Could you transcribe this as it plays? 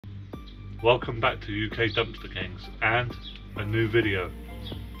Welcome back to UK Dumpster Kings and a new video.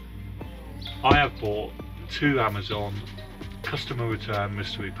 I have bought 2 Amazon customer return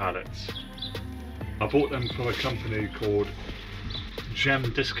mystery pallets. I bought them from a company called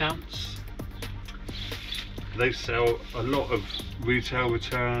Gem Discounts. They sell a lot of retail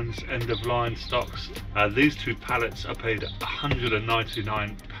returns, end of line stocks. These 2 pallets I paid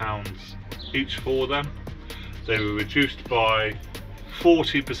 £199 each for them. They were reduced by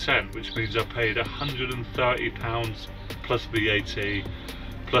 40%, which means I paid £130 plus VAT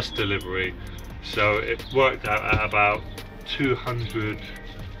plus delivery, so it worked out at about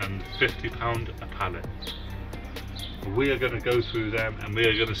 £250 a pallet. We are going to go through them and we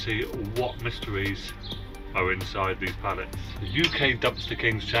are going to see what mysteries are inside these pallets. The UK Dumpster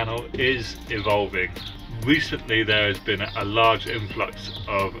Kings channel is evolving. Recently there has been a large influx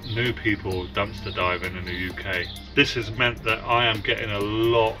of new people dumpster diving in the UK. This has meant that I am getting a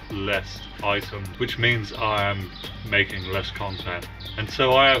lot less items, which means I am making less content. And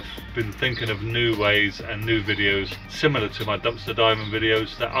so I have been thinking of new ways and new videos similar to my dumpster diving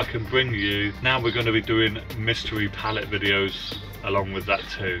videos that I can bring you. Now we're going to be doing mystery pallet videos along with that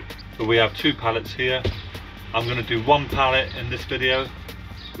too. So we have 2 pallets here. I'm going to do 1 pallet in this video,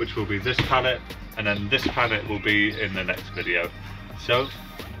 which will be this pallet, and then this pallet will be in the next video. So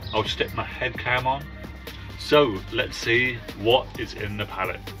I'll stick my head cam on. So let's see what is in the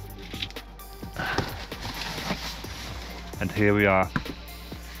pallet. And here we are.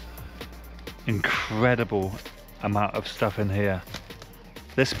 Incredible amount of stuff in here.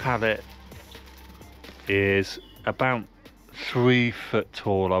 This pallet is about 3 foot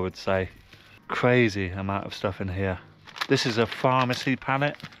tall, I would say. Crazy amount of stuff in here. This is a pharmacy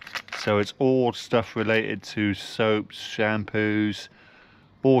pallet, so it's all stuff related to soaps, shampoos,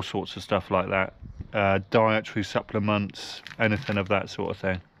 all sorts of stuff like that. Dietary supplements, anything of that sort of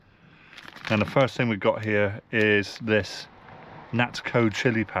thing. And the first thing we've got here is this Natco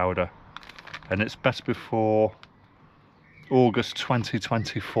chili powder, and it's best before August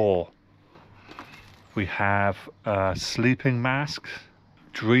 2024. We have sleeping masks,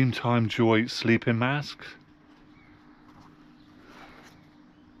 Dreamtime Joy sleeping masks.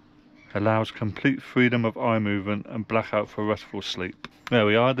 Allows complete freedom of eye movement and blackout for restful sleep. There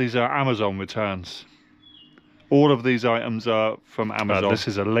we are, these are Amazon returns. All of these items are from Amazon. This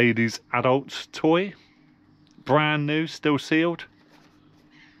is a ladies' adult toy. Brand new, still sealed.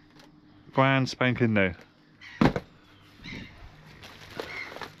 Brand spanking new.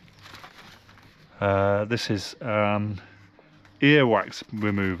 This is earwax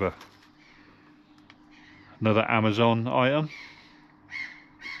remover. Another Amazon item.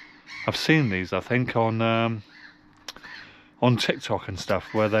 I've seen these, I think, on TikTok and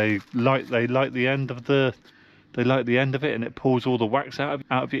stuff, where they light the end of it and it pulls all the wax out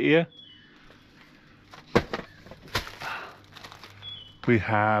of your ear. We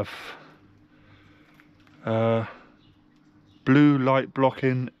have blue light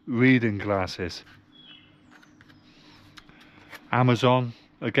blocking reading glasses. Amazon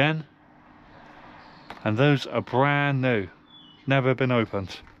again, and those are brand new, never been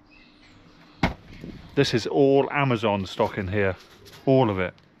opened. This is all Amazon stock in here, all of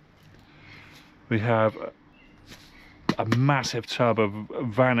it. We have a massive tub of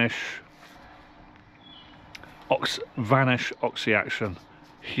Vanish Oxy Action,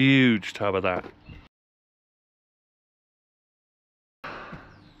 huge tub of that.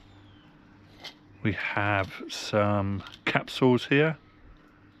 We have some capsules here.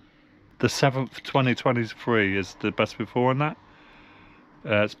 The 7th 2023 is the best before on that.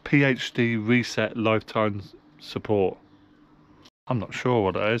 It's PhD Reset Lifetime Support. I'm not sure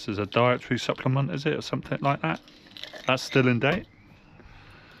what it is. It's a dietary supplement, is it, or something like that? That's still in date.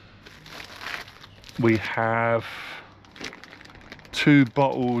 We have 2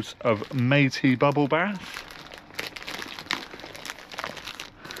 bottles of Matey bubble bath.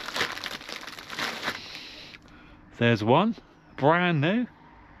 There's one, brand new.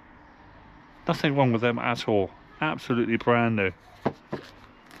 Nothing wrong with them at all. Absolutely brand new.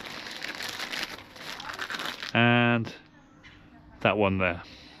 And that one there.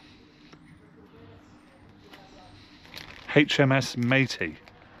 HMS Matey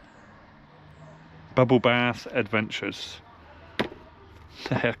Bubble Bath Adventures.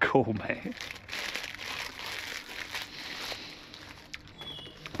 They're cool, mate.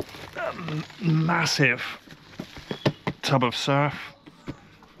 Massive tub of surf.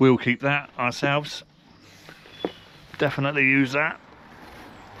 We'll keep that ourselves. Definitely use that.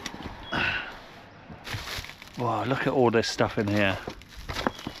 Wow, look at all this stuff in here.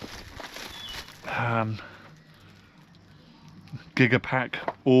 Gigapack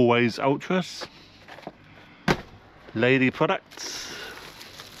Always Ultras. Lady products.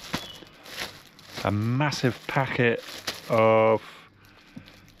 A massive packet of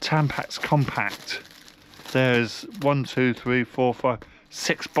Tampax Compact. There's 1, 2, 3, 4, 5,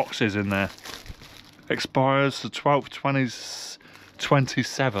 6 boxes in there. Expires the 12th,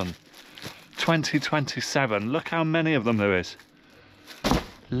 2027. 2027. Look how many of them there is.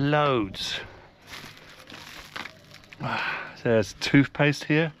 Loads. There's toothpaste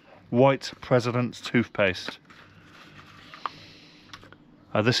here. White President's toothpaste.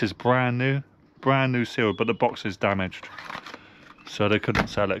 This is brand new sealed, but the box is damaged, so they couldn't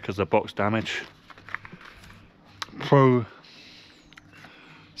sell it because the box damage. Pro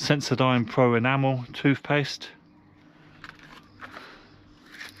Sensodyne Pro Enamel toothpaste.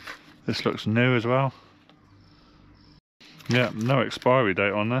 This looks new as well. Yeah, no expiry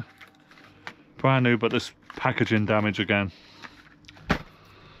date on there. Brand new, but this packaging damage again.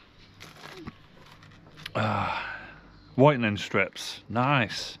 Whitening strips,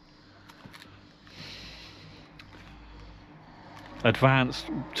 nice. Advanced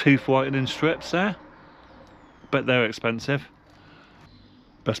teeth whitening strips there, but they're expensive.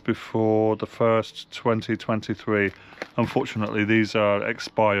 Best before the 1st, 2023. Unfortunately, these are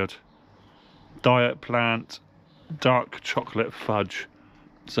expired. Diet Plant Dark Chocolate Fudge.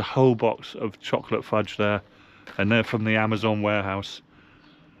 It's a whole box of chocolate fudge there, and they're from the Amazon warehouse.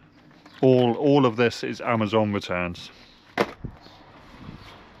 All of this is Amazon returns.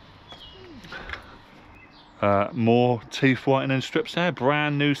 More teeth whitening strips there,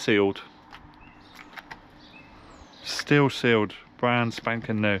 brand new sealed. Still sealed, brand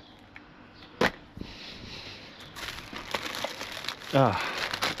spanking new.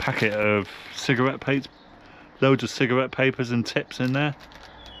 Packet of cigarette papers, loads of cigarette papers and tips in there.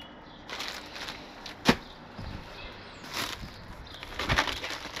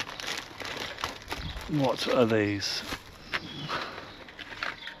 What are these?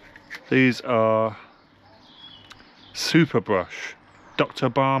 These are Super Brush, Dr.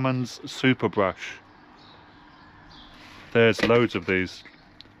 Barman's Super Brush. There's loads of these,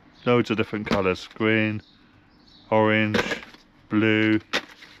 loads of different colours: green, orange, blue,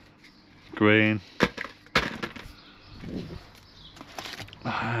 green.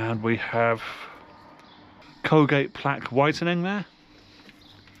 And we have Colgate Plaque Whitening there.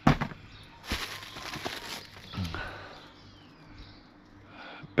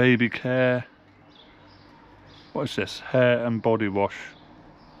 Baby Care. What is this? Hair and body wash.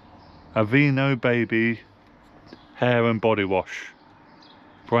 Aveeno Baby Hair and body wash.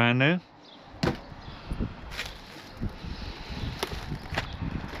 Brand new.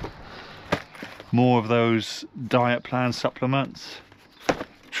 More of those diet plan supplements.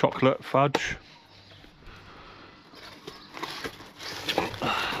 Chocolate fudge.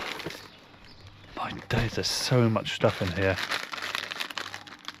 My days, there's so much stuff in here.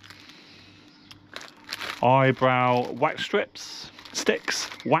 Eyebrow wax strips,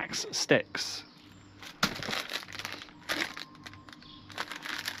 wax sticks.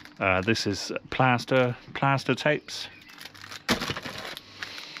 This is plaster tapes.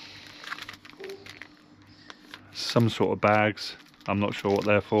 Some sort of bags, I'm not sure what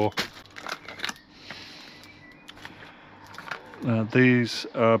they're for. These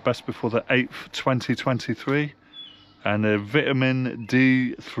are best before the 8th, 2023, and they're vitamin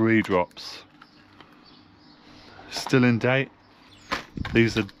D3 drops. Still in date.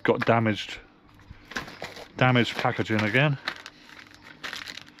 These have got damaged packaging again.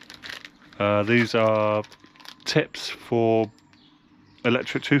 These are tips for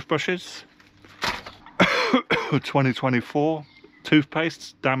electric toothbrushes. 2024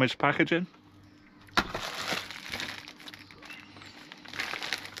 toothpaste, damaged packaging.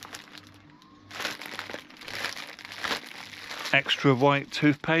 Extra white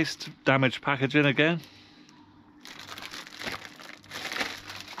toothpaste, damaged packaging again.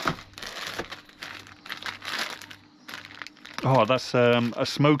 Oh, that's a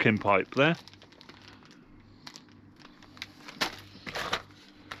smoking pipe there.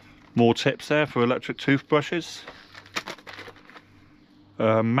 More tips there for electric toothbrushes.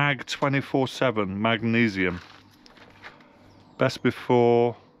 Mag 24/7 magnesium. Best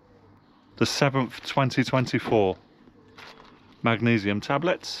before the 7th, 2024. Magnesium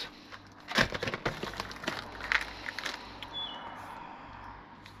tablets.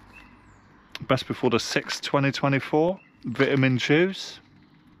 Best before the 6th, 2024. Vitamin chews.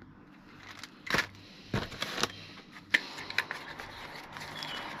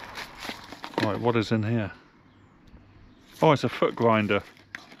 Right, what is in here? Oh, it's a foot grinder.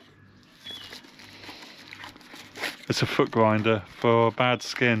 It's a foot grinder for bad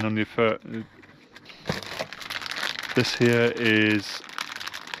skin on your foot. This here is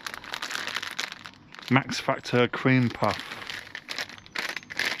Max Factor Cream Puff.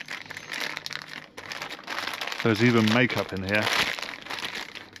 There's even makeup in here.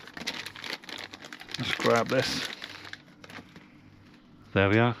 Let's grab this. There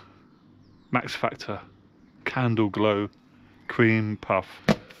we are. Max Factor Candle Glow Cream Puff.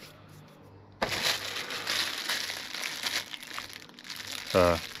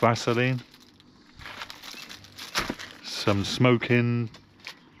 Vaseline. Some smoking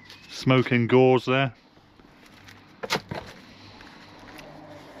gauze there.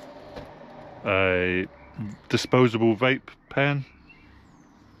 A disposable vape pen.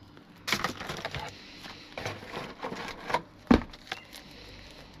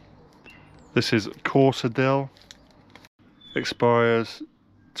 This is Corsadil. Expires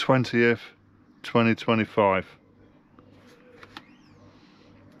 20th 2025.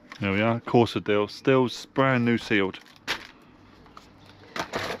 There we are, Corsadil, still brand new sealed.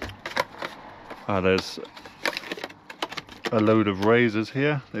 There's a load of razors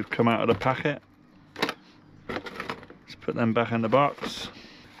here. They've come out of the packet. Let's put them back in the box.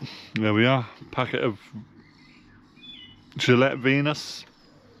 There we are, packet of Gillette Venus.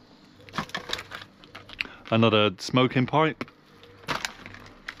 Another smoking pipe.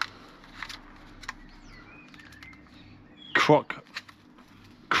 Croc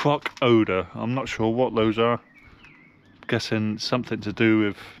odor. I'm not sure what those are. Guessing something to do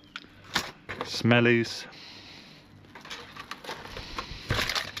with smellies.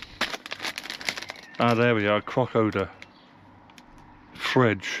 There we are, croc odor.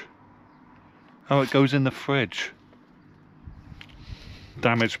 Fridge. Oh, it goes in the fridge.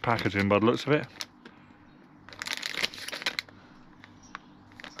 Damaged packaging by the looks of it.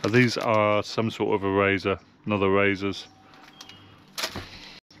 These are some sort of eraser, another razors.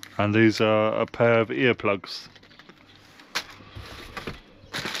 And these are a pair of earplugs.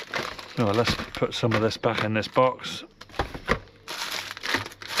 Oh, let's put some of this back in this box.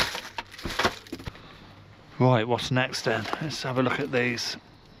 Right, what's next then? Let's have a look at these.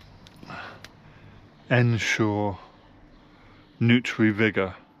 Ensure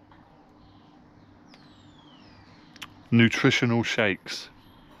Nutri-Vigor Nutritional Shakes.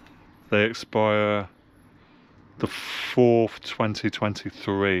 They expire the 4th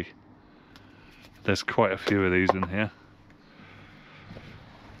 2023. There's quite a few of these in here.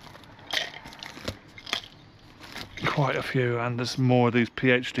 Quite a few, and there's more of these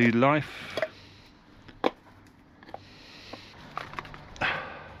PhD Life.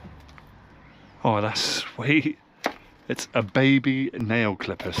 Oh, that's sweet. It's a baby nail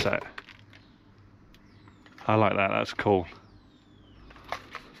clipper set. I like that, that's cool.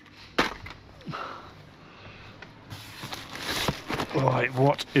 Right,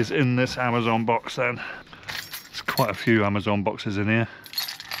 what is in this Amazon box then? There's quite a few Amazon boxes in here.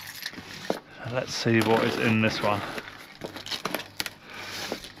 Let's see what is in this one.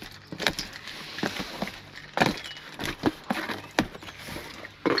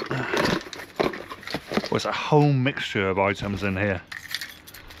 Well, it's a whole mixture of items in here.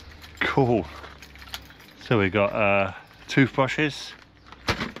 Cool. So we got toothbrushes,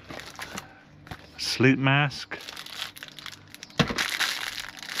 sleep mask,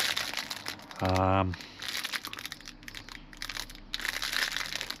 I'm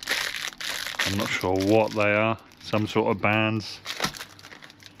not sure what they are, some sort of bands,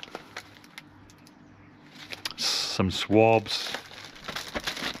 some swabs,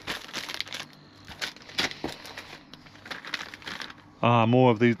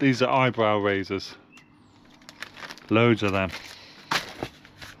 more of these are eyebrow razors, loads of them,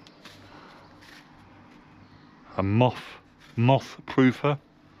 a moth proofer,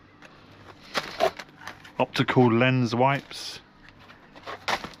 optical lens wipes,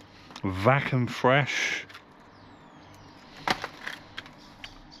 vacuum fresh,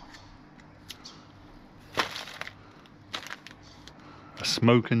 a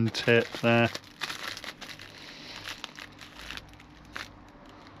smoking tip there,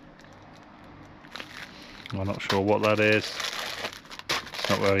 I'm not sure what that is, it's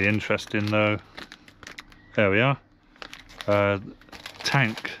not very interesting though. There we are,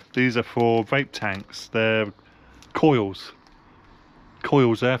 tank. These are for vape tanks. They're coils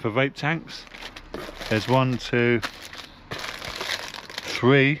there for vape tanks. There's 1, 2,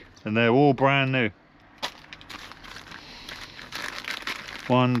 3, and they're all brand new.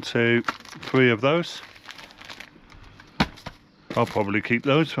 1, 2, 3 of those. I'll probably keep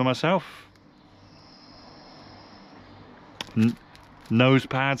those for myself. Nose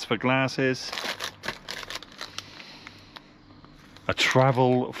pads for glasses. A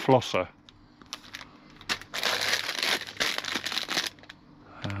travel flosser.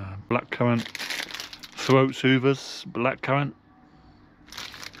 Blackcurrant. Throat soothers, blackcurrant.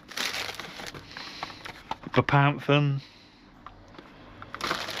 Bepanthen.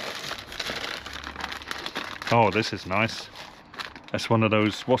 Oh, this is nice. That's one of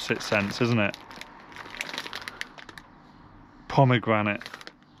those what's it scents, isn't it? Pomegranate.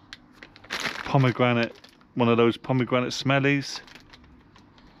 Pomegranate. One of those pomegranate smellies.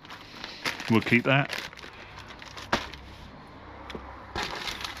 We'll keep that.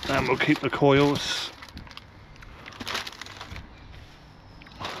 And we'll keep the coils.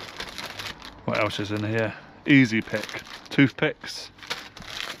 What else is in here? Easy pick. Toothpicks.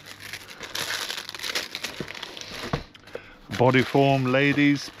 Bodyform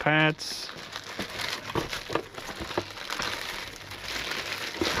ladies pads.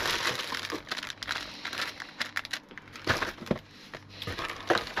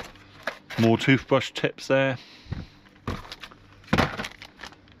 More toothbrush tips there.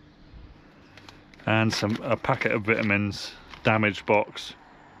 And a packet of vitamins, damaged box.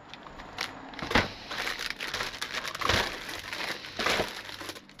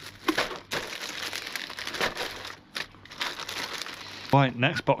 Right,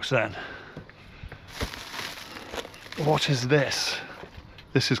 next box then. What is this?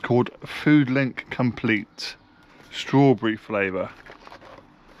 This is called Food Link Complete, strawberry flavour.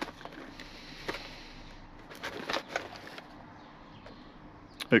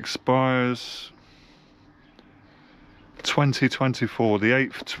 Expires 2024, the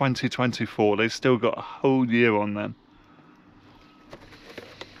 8th 2024. They've still got a whole year on them.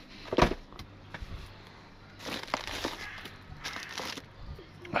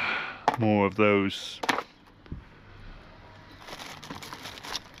 More of those.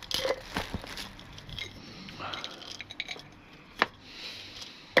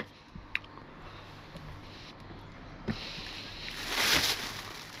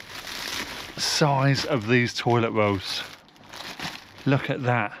 Size of these toilet rolls. Look at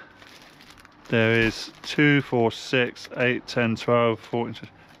that. There is 2, 4, 6, 8, 10, 12, 14,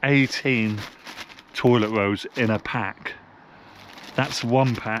 18 toilet rolls in a pack. That's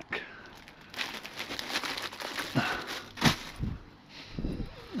one pack.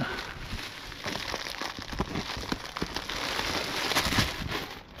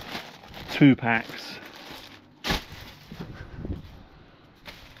 Two packs.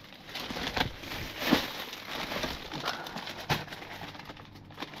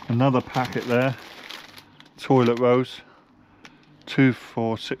 Another packet there. Toilet rolls. 2,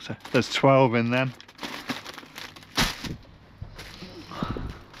 4, 6. There's 12 in them.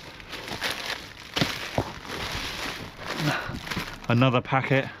 Another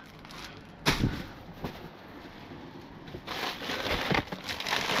packet.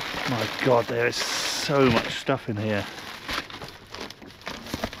 My God, there is so much stuff in here.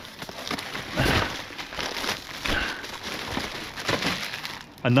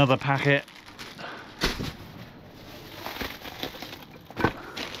 Another packet.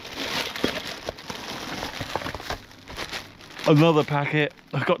 Another packet.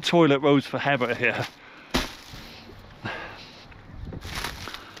 I've got toilet rolls forever here.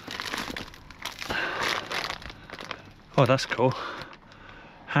 Oh, that's cool.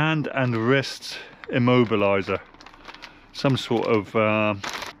 Hand and wrist immobilizer. Some sort of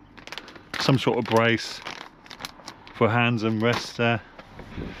brace for hands and wrists there.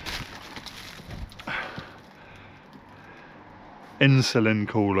 Insulin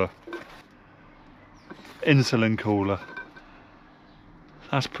cooler. Insulin cooler.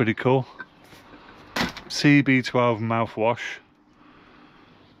 That's pretty cool. CB12 mouthwash.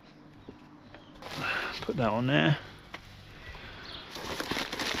 Put that on there.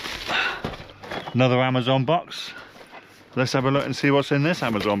 Another Amazon box. Let's have a look and see what's in this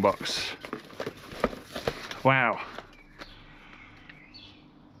Amazon box. Wow.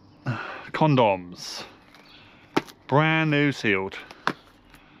 Condoms. Brand new sealed.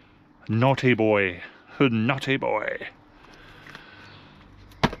 Naughty boy. Naughty boy.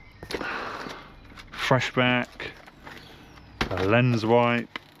 Fresh back. A lens wipe.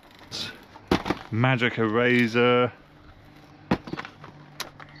 Magic eraser.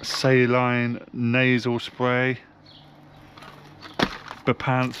 Saline nasal spray.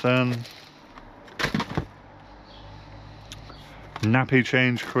 Bepanthen. Nappy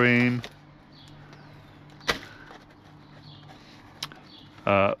change cream.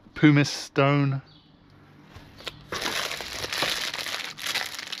 Pumice stone.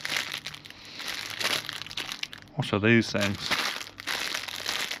 What are these things?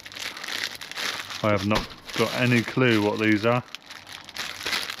 I have not got any clue what these are.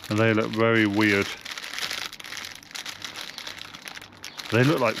 and they look very weird. They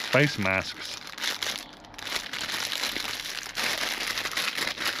look like face masks.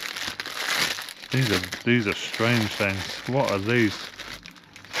 These are strange things. What are these?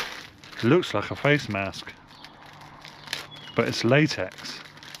 It looks like a face mask, but it's latex.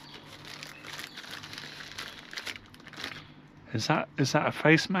 Is that a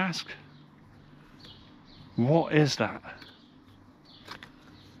face mask? What is that?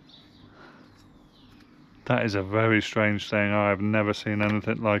 That is a very strange thing. I have never seen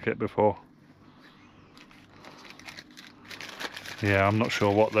anything like it before. Yeah, I'm not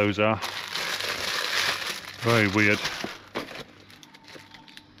sure what those are. Very weird.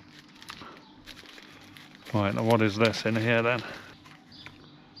 Right, now what is this in here then?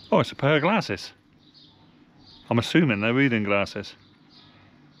 Oh, it's a pair of glasses. I'm assuming they're reading glasses.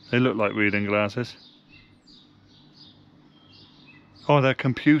 They look like reading glasses. Oh, they're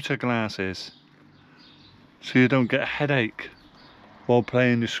computer glasses. So you don't get a headache while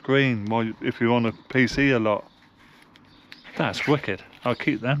playing the screen, if you're on a PC a lot. That's wicked. I'll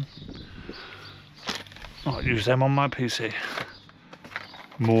keep them. I'll use them on my PC.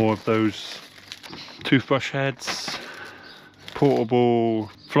 More of those toothbrush heads,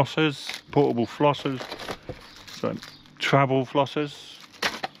 portable flossers, so travel flossers,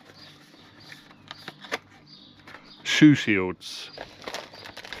 shoe shields.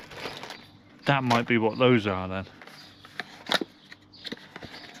 That might be what those are then.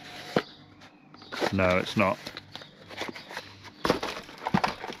 No, it's not.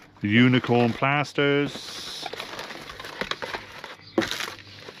 Unicorn plasters,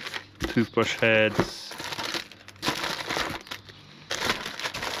 toothbrush heads,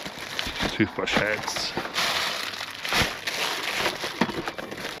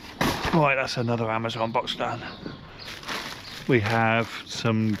 Right, that's another Amazon box done. We have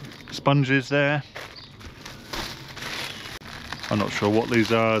some sponges there. I'm not sure what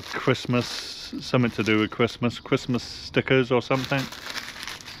these are. Christmas, something to do with Christmas stickers or something.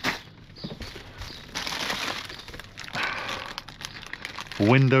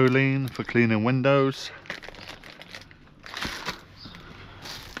 Window lean for cleaning windows.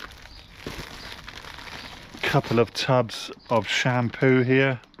 Couple of tubs of shampoo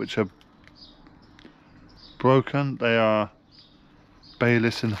here which are broken. They are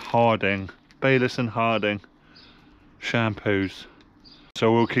Bayliss and Harding shampoos,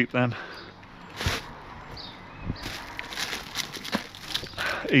 so we'll keep them.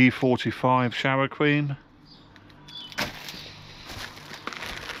 E45 shower cream.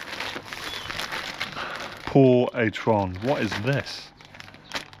 Pour a Tron. What is this?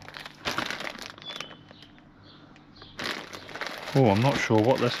 Oh, I'm not sure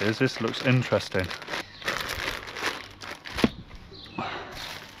what this is. This looks interesting.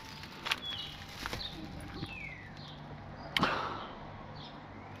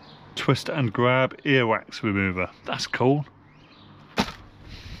 Twist and grab earwax remover. That's cool.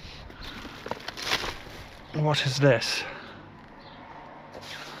 What is this?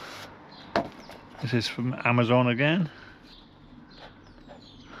 This is from Amazon again.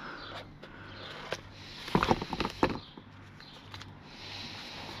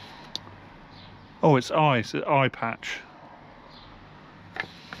 Oh, it's an eye patch.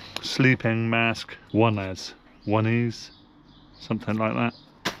 Sleeping mask. Oneies, something like that.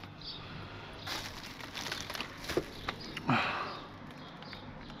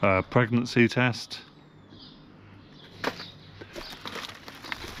 Pregnancy test.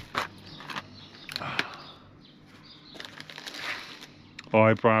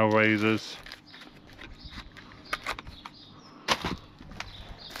 Eyebrow razors.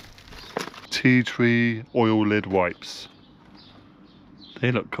 Tea tree oil lid wipes.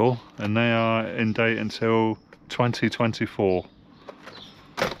 They look cool, and they are in date until 2024.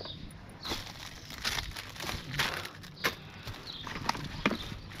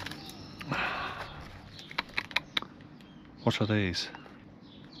 What are these?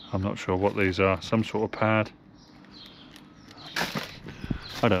 I'm not sure what these are. Some sort of pad.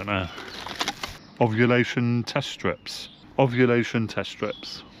 I don't know. Ovulation test strips. Ovulation test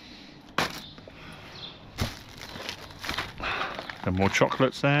strips. And more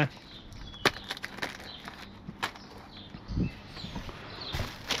chocolates there.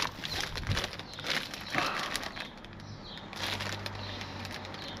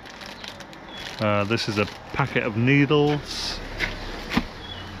 This is a packet of needles.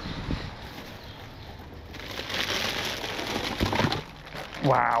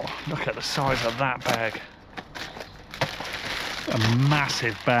 Wow, look at the size of that bag. A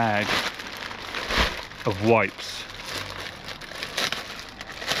massive bag of wipes.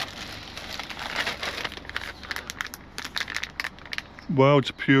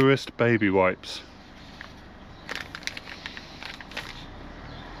 World's Purest Baby Wipes.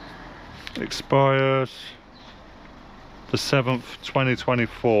 Expires the 7th,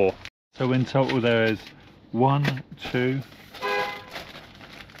 2024. So in total there is 1, 2,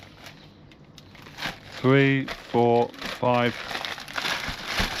 3, 4, 5,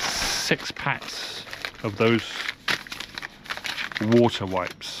 6 packs of those water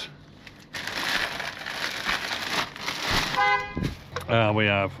wipes. We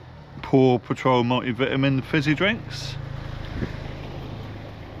have Paw Patrol multivitamin fizzy drinks.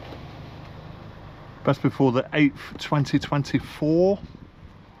 Best before the 8th, 2024.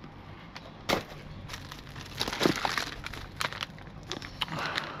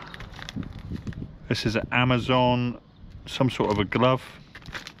 This is an Amazon, some sort of a glove,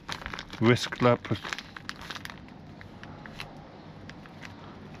 wrist glove.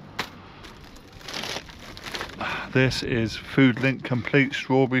 This is Food Link Complete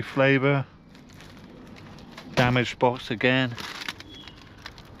Strawberry Flavour. Damaged box again.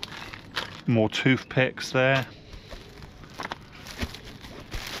 More toothpicks there.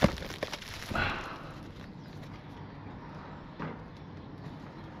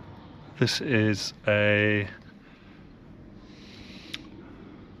 This is a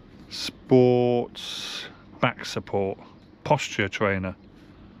sports back support posture trainer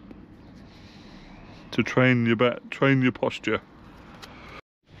to train your back, train your posture.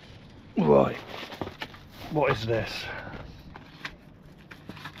 Right, what is this?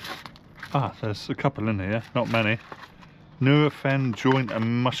 Ah, there's a couple in here, not many. Nurofen joint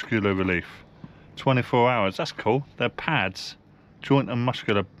and muscular relief, 24 hours. That's cool. They're pads, joint and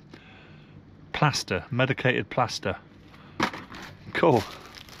muscular plaster, medicated plaster. Cool.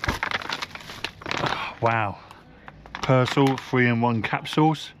 Oh, wow. Persil 3-in-1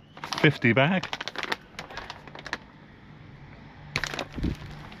 capsules, 50 bag.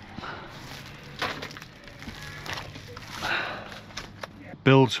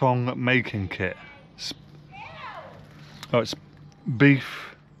 Biltong making kit. Oh, it's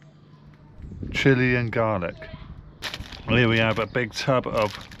beef, chili and garlic. Well, here we have a big tub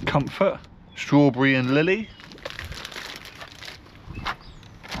of Comfort, strawberry and lily.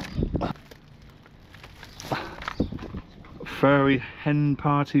 Furry hen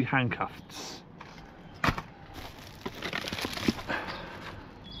party handcuffs.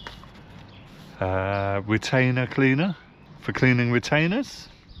 Retainer cleaner for cleaning retainers.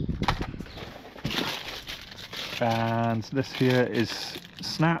 And this here is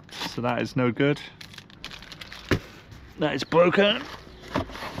snapped, so that is no good. That is broken.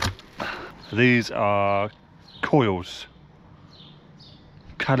 These are coils.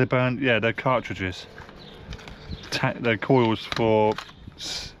 Caliban, yeah, they're cartridges. They're coils for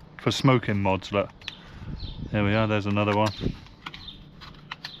smoking mods. Look, there we are. There's another one.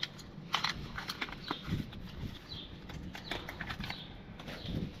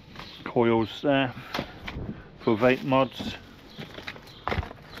 Coils there for vape mods.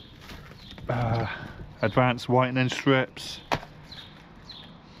 Advanced whitening strips.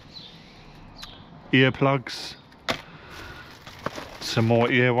 Earplugs. Some more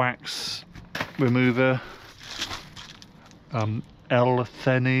earwax remover.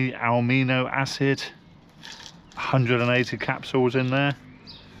 L-theanine amino acid. 180 capsules in there.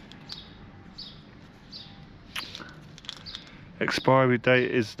 Expiry date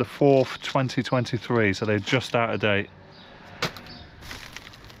is the 4th, 2023, so they're just out of date.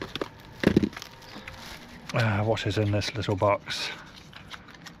 What is in this little box?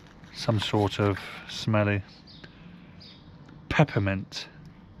 Some sort of smelly peppermint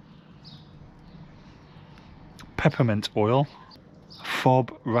oil.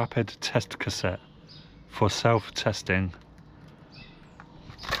 Fob rapid test cassette for self-testing.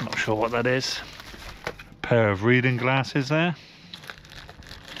 Not sure what that is. Pair of reading glasses there.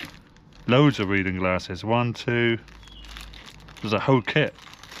 Loads of reading glasses. 1, 2. There's a whole kit.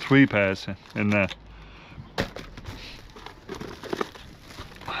 3 pairs in there.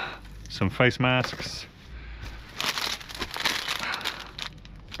 Some face masks.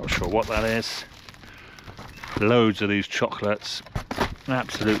 Not sure what that is. Loads of these chocolates.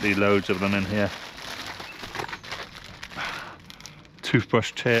 Absolutely loads of them in here.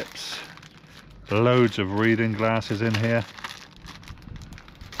 Toothbrush tips. Loads of reading glasses in here.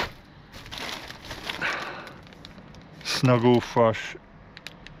 Snuggle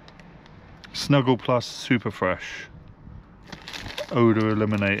Plus Super Fresh. Odor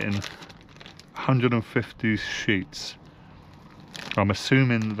eliminating. 150 sheets. I'm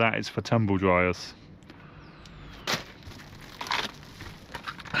assuming that is for tumble dryers.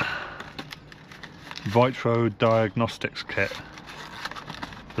 Vitro Diagnostics Kit.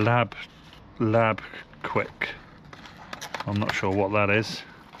 Lab Quick. I'm not sure what that is.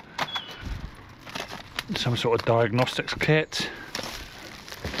 Some sort of diagnostics kit.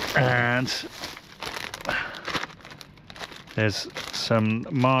 And there's some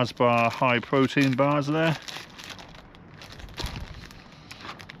Mars Bar high protein bars there.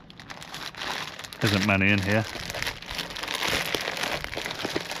 There isn't many in here.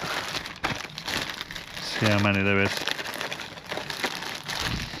 See how many there is.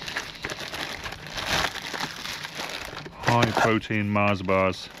 High protein Mars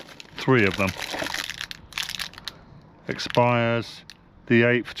bars, 3 of them. Expires the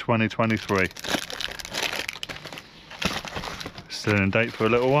 8th, 2023. Still in date for a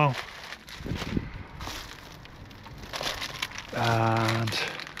little while. And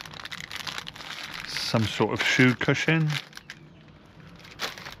some sort of shoe cushion.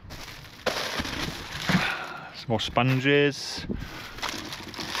 Some more sponges.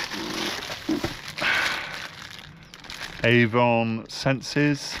 Avon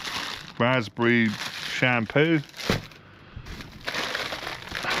Senses raspberry shampoo.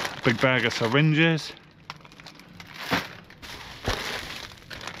 Big bag of syringes.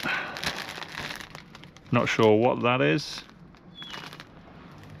 Not sure what that is.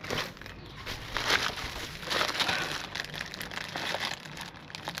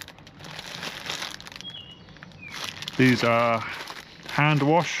 These are hand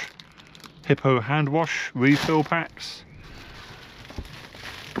wash, Hippo hand wash refill packs.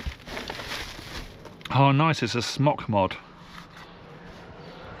 Oh nice, it's a smock mod.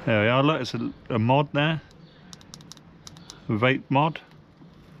 There we are, look, it's a mod there. A vape mod.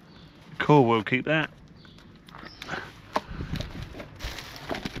 Cool, we'll keep that.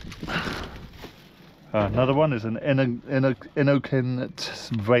 Another one is an Inokin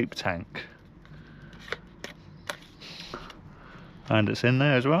vape tank. And it's in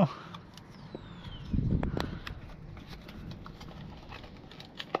there as well.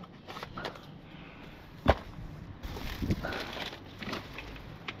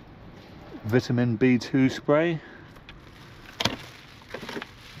 Vitamin B2 spray.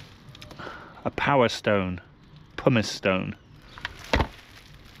 A power stone, pumice stone.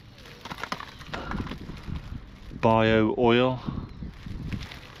 Bio oil.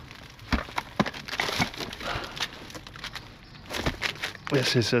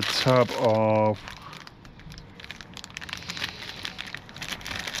 This is a tub of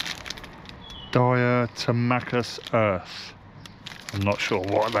diatomacus earth. I'm not sure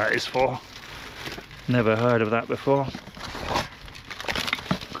what that is for. Never heard of that before.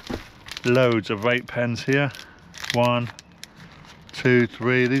 Loads of vape pens here. 1, 2,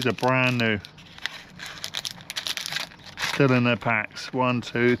 3. These are brand new. Still in their packs. 1,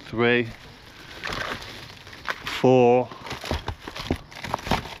 2, 3, 4.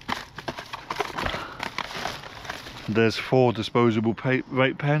 There's 4 disposable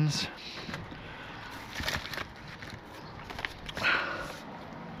vape pens.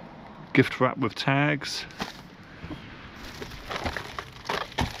 Gift wrap with tags.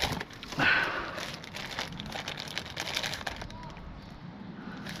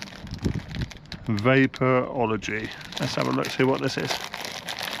 Vaporology. Let's have a look, see what this is.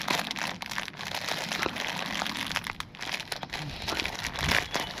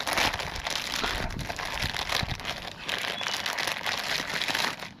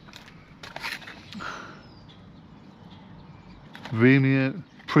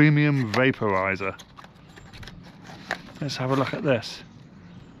 Premium vaporizer. Let's have a look at this.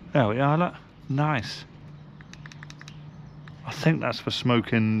 There we are, look. Nice. I think that's for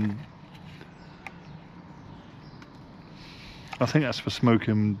smoking. I think that's for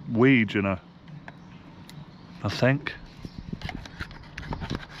smoking weed, you know. I think.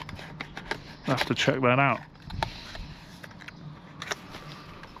 I'll have to check that out.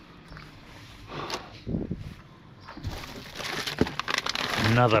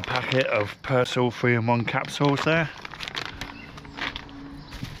 Another packet of Persil 3-in-1 capsules there.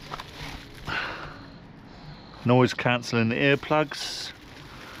 Noise cancelling earplugs.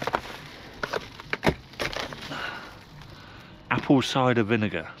 Apple cider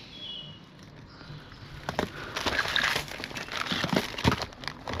vinegar.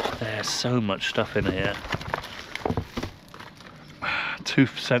 There's so much stuff in here.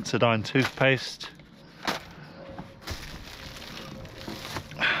 Sensodyne toothpaste.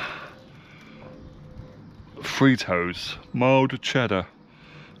 Fritos, mild cheddar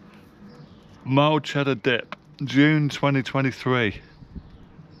dip, June 2023.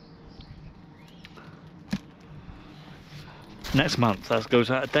 Next month, that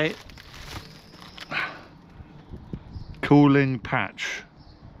goes out of date. Cooling patch,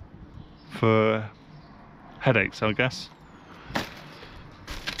 for headaches, I guess.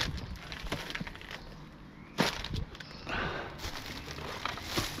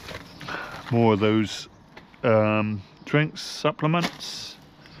 More of those drinks, supplements.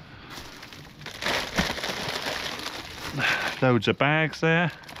 Loads of bags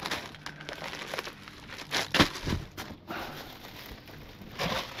there.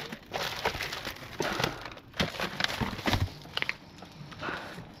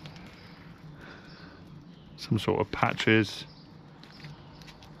 Some sort of patches.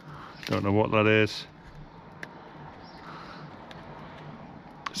 Don't know what that is.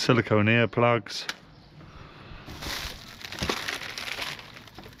 Silicone earplugs.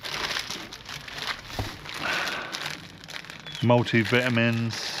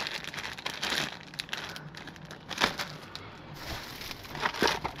 Multivitamins.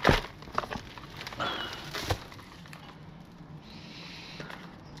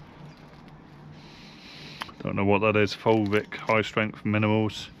 Don't know what that is. Fulvic high strength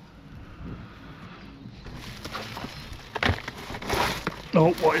minerals.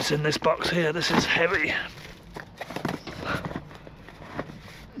 Oh, what is in this box here? This is heavy.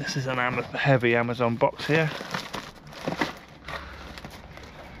 This is an heavy Amazon box here.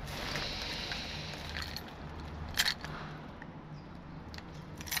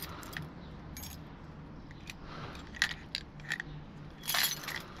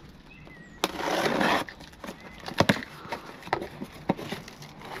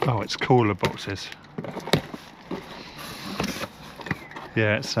 Oh, it's cooler boxes.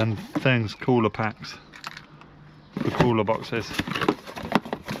 Yeah, it's some things, cooler packs. The cooler boxes.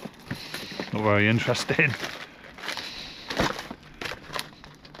 Not very interesting.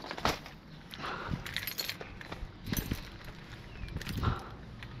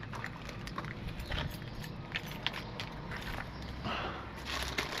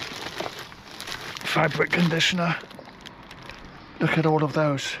 Fabric conditioner. Look at all of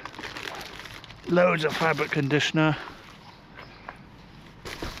those. Loads of fabric conditioner.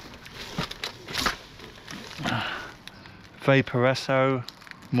 Vaporesso.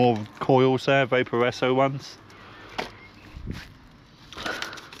 More coils there, Vaporesso ones.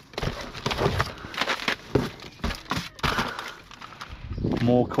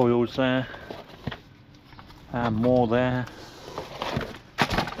 More coils there. And more there.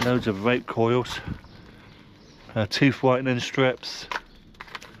 Loads of vape coils. Teeth whitening strips.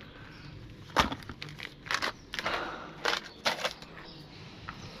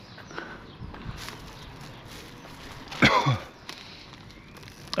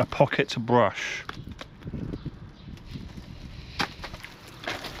 A pocket brush.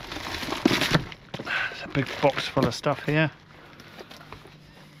 There's a big box full of stuff here.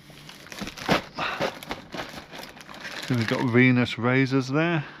 So we've got Venus razors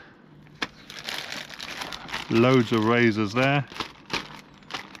there. Loads of razors there.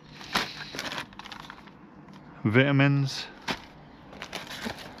 Vitamins.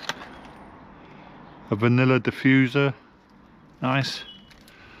 A vanilla diffuser. Nice.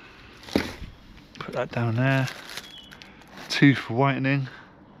 Put that down there. Tooth whitening.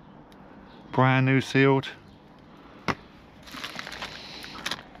 Brand new sealed.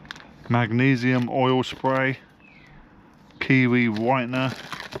 Magnesium oil spray. Kiwi whitener.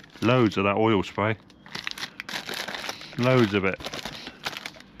 Loads of that oil spray. Loads of it.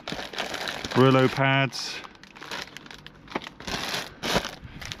 Brillo pads.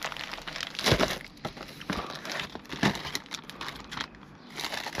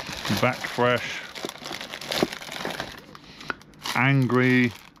 Back fresh.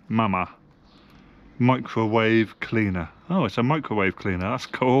 Angry Mama. Microwave cleaner. Oh, it's a microwave cleaner. That's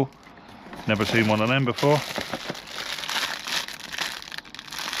cool. Never seen one of them before.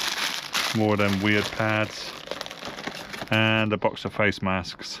 More of them weird pads. And a box of face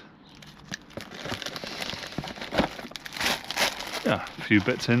masks. Yeah, a few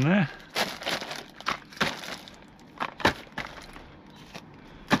bits in there.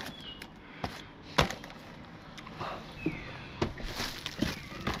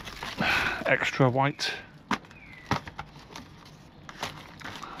 Extra white.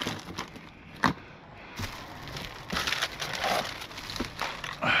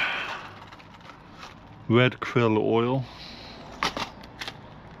 Red krill oil.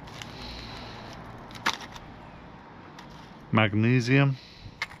 Magnesium.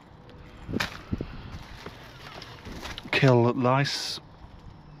 Kill lice.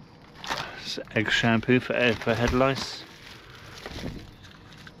 It's egg shampoo for head lice.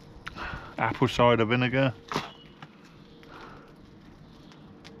 Apple cider vinegar.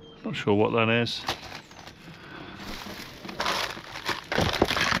 Not sure what that is.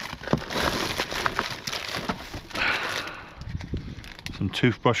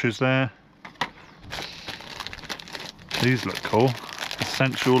 toothbrushes there. These look cool.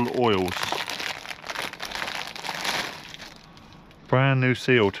 Essential oils. Brand new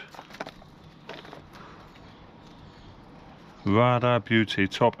sealed. Radar Beauty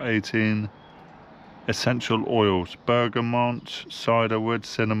Top 18 Essential Oils. Bergamot, ciderwood,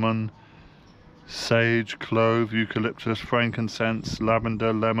 cinnamon, sage, clove, eucalyptus, frankincense,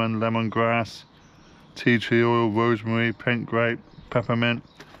 lavender, lemon, lemongrass, tea tree oil, rosemary, pink grape, peppermint.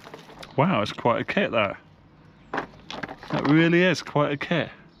 Wow, it's quite a kit, that. That really is quite a kit.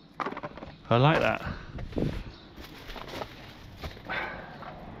 I like that.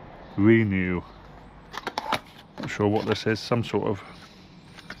 Renew. Not sure what this is. Some sort of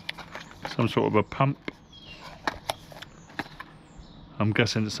a pump. I'm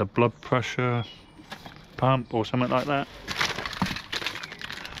guessing it's a blood pressure pump or something like that.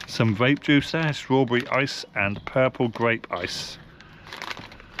 Some vape juice there, strawberry ice and purple grape ice.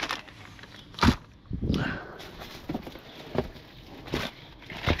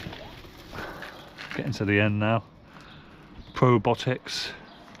 Getting to the end now. Probiotics.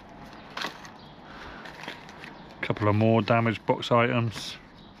 Couple of more damaged box items.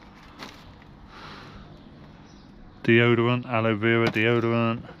 Deodorant, aloe vera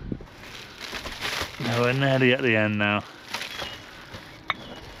deodorant. No, we're nearly at the end now.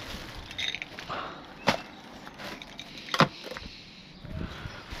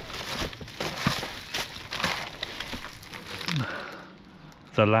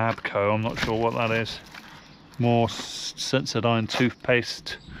 The Labco, I'm not sure what that is. More Sensodyne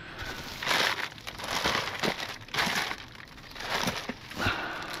toothpaste.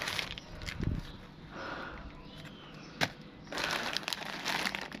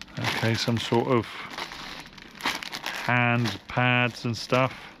 Okay, some sort of hand pads and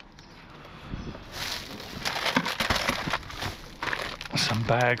stuff. Some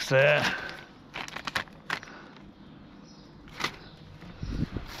bags there.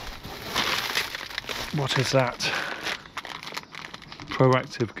 What is that?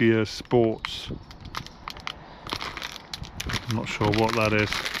 Proactive Gear Sports. I'm not sure what that is.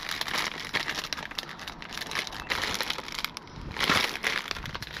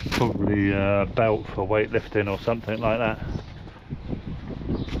 Probably a belt for weightlifting or something like that.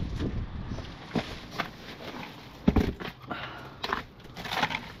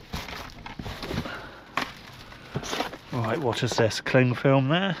 Right, what is this? Cling film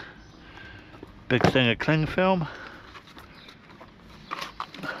there. Big thing of cling film.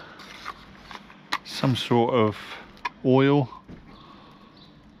 Some sort of oil.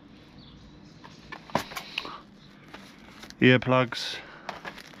 Earplugs.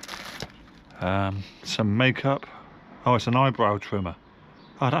 Some makeup. Oh, it's an eyebrow trimmer.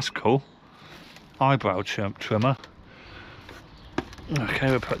 Oh, that's cool. Eyebrow trimmer. Okay,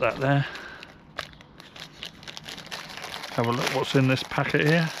 we'll put that there. Have a look what's in this packet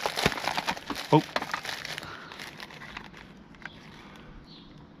here. Oh.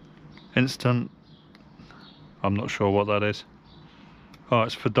 Instant. I'm not sure what that is. Oh,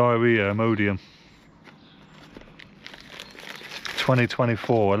 it's for diarrhea, Imodium.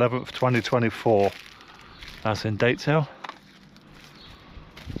 2024, 11th 2024. That's in date sale.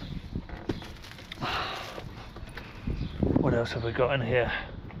 What else have we got in here?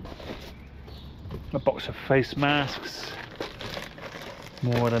 A box of face masks.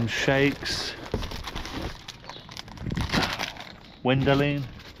 More of them shakes. Windowline.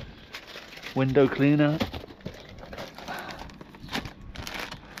 Window cleaner.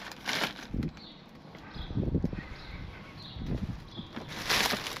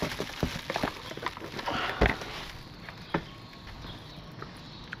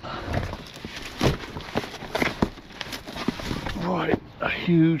 Right, a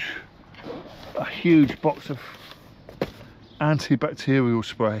huge box of antibacterial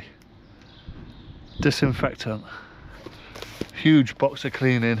spray, disinfectant, huge box of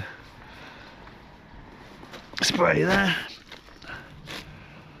cleaning spray there.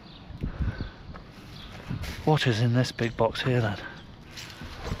 What is in this big box here then?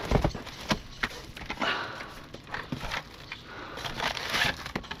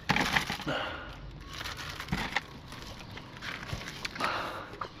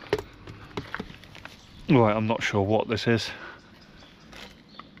 Right, I'm not sure what this is.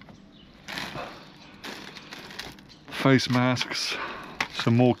 Face masks,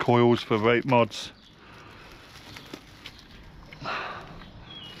 some more coils for vape mods.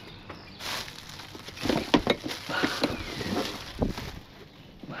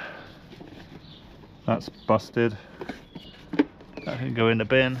 That's busted. That can go in the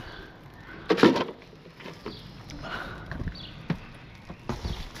bin.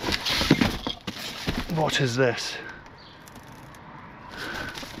 What is this?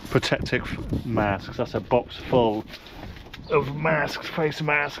 Protective masks. That's a box full of masks, face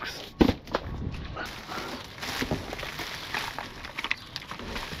masks.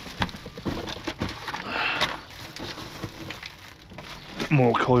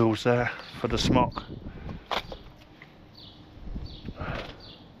 More coils there for the smock.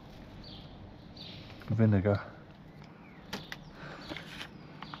 Vinegar.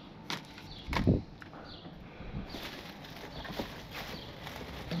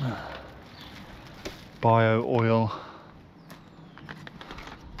 Bio oil.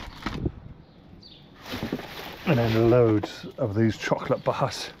 And then loads of these chocolate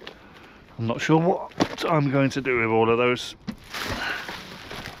bars. I'm not sure what I'm going to do with all of those.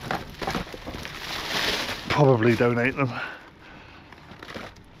 Probably donate them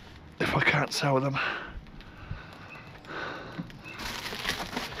if I can't sell them.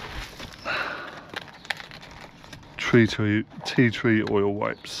 Tea tree oil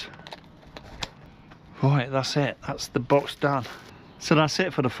wipes. Right, that's it. That's the box done. So that's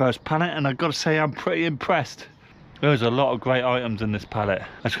it for the first pallet, and I've got to say I'm pretty impressed. There's a lot of great items in this pallet.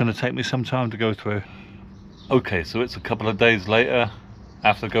 It's going to take me some time to go through. Okay, so it's a couple of days later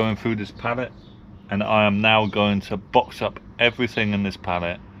after going through this pallet, and I am now going to box up everything in this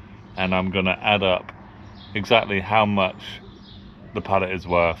pallet, and I'm going to add up exactly how much the pallet is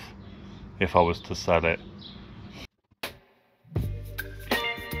worth if I was to sell it.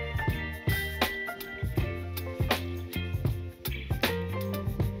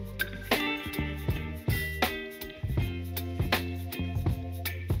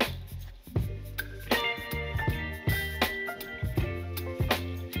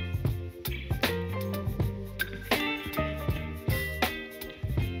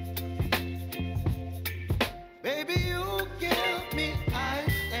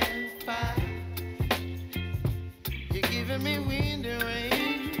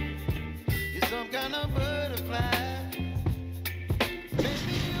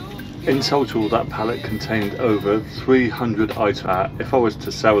 In total, that pallet contained over 300 items. If I was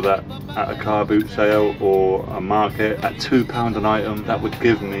to sell that at a car boot sale or a market at £2 an item, that would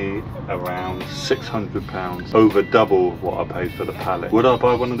give me around £600, over double what I paid for the pallet. Would I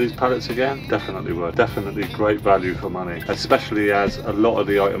buy one of these pallets again? Definitely would. Definitely great value for money, especially as a lot of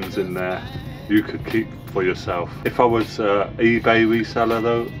the items in there you could keep for yourself. If I was an eBay reseller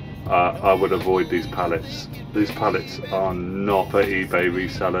though, I would avoid these pallets. These pallets are not for eBay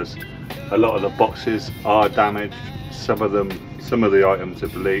resellers. A lot of the boxes are damaged. Some of the items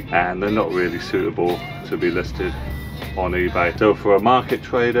have leaked, and they're not really suitable to be listed on eBay. So for a market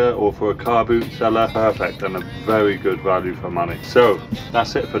trader or for a car boot seller, perfect, and a very good value for money. So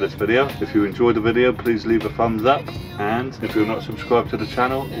that's it for this video. If you enjoyed the video, please leave a thumbs up, and if you're not subscribed to the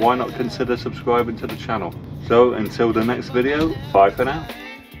channel, why not consider subscribing to the channel? So until the next video, bye for now.